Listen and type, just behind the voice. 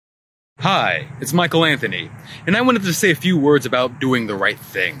Hi, it's Michael Anthony, and I wanted to say a few words about doing the right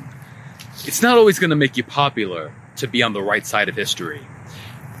thing. It's not always going to make you popular to be on the right side of history.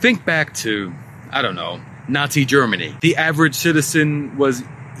 Think back to, I don't know, Nazi Germany. The average citizen was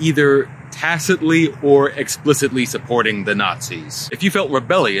either tacitly or explicitly supporting the Nazis. If you felt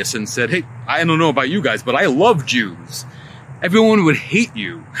rebellious and said, hey, I don't know about you guys, but I love Jews, everyone would hate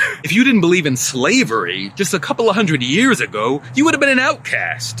you. If you didn't believe in slavery just a couple of 100 years ago, you would have been an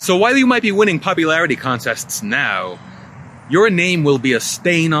outcast. So while you might be winning popularity contests now, your name will be a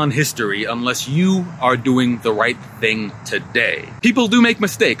stain on history unless you are doing the right thing today. People do make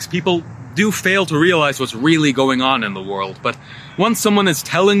mistakes. People do fail to realize what's really going on in the world. But once someone is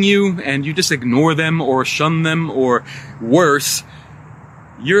telling you and you just ignore them or shun them or worse,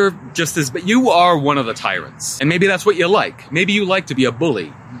 you are one of the tyrants. And maybe that's what you like. Maybe you like to be a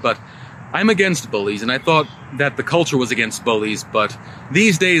bully, but I'm against bullies, and I thought that the culture was against bullies, but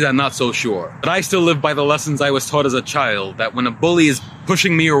these days I'm not so sure. But I still live by the lessons I was taught as a child, that when a bully is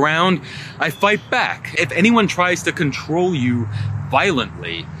pushing me around, I fight back. If anyone tries to control you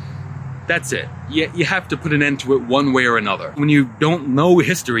violently, that's it. You have to put an end to it one way or another. When you don't know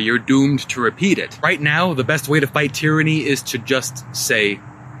history, you're doomed to repeat it. Right now, the best way to fight tyranny is to just say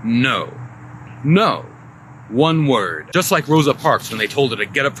no. No. One word. Just like Rosa Parks when they told her to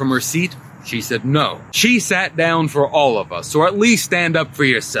get up from her seat, she said no. She sat down for all of us, so at least stand up for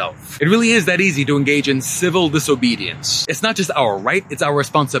yourself. It really is that easy to engage in civil disobedience. It's not just our right, it's our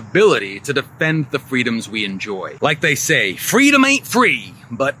responsibility to defend the freedoms we enjoy. Like they say, freedom ain't free,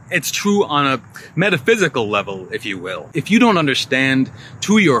 but it's true on a metaphysical level, if you will. If you don't understand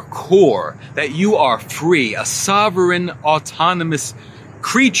to your core that you are free, a sovereign, autonomous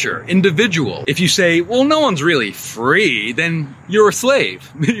creature, individual. If you say, well, no one's really free, then you're a slave.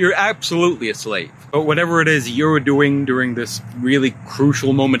 You're absolutely a slave. But whatever it is you're doing during this really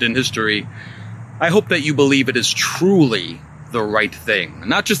crucial moment in history, I hope that you believe it is truly the right thing.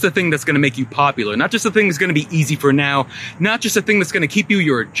 Not just the thing that's going to make you popular, not just the thing that's going to be easy for now, not just the thing that's going to keep you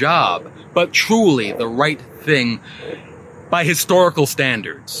your job, but truly the right thing by historical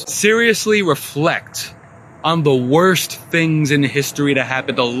standards. Seriously reflect on the worst things in history to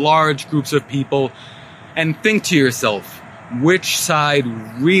happen to large groups of people, and think to yourself, which side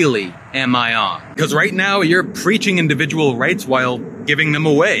really am I on? Because right now you're preaching individual rights while giving them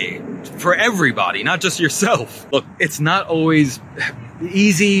away for everybody, not just yourself. Look, it's not always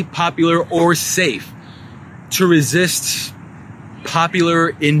easy, popular, or safe to resist popular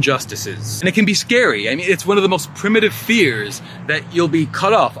injustices. And it can be scary. I mean, it's one of the most primitive fears that you'll be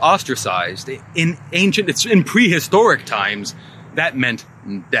cut off, ostracized. In prehistoric times, that meant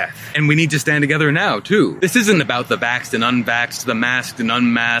death. And we need to stand together now, too. This isn't about the vaxxed and unvaxxed, the masked and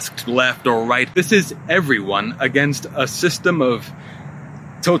unmasked, left or right. This is everyone against a system of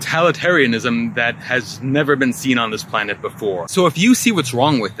totalitarianism that has never been seen on this planet before. So if you see what's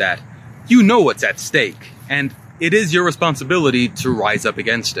wrong with that, you know what's at stake. And it is your responsibility to rise up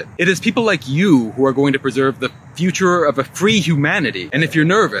against it. It is people like you who are going to preserve the future of a free humanity. And if you're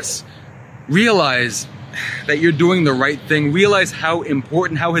nervous, realize that you're doing the right thing. Realize how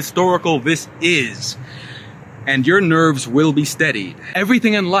important, how historical this is. And your nerves will be steadied.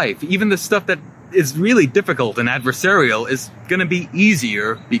 Everything in life, even the stuff that is really difficult and adversarial, is going to be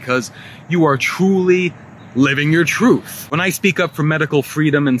easier because you are truly living your truth. When I speak up for medical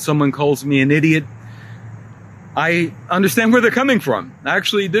freedom and someone calls me an idiot, I understand where they're coming from. I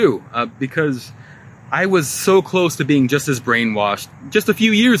actually do, because I was so close to being just as brainwashed just a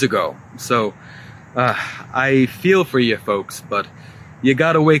few years ago. So, I feel for you folks, but you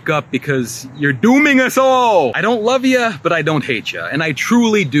gotta wake up because you're dooming us all! I don't love you, but I don't hate you, and I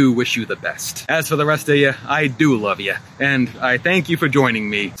truly do wish you the best. As for the rest of you, I do love you, and I thank you for joining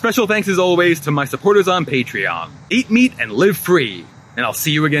me. Special thanks as always to my supporters on Patreon. Eat meat and live free, and I'll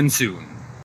see you again soon.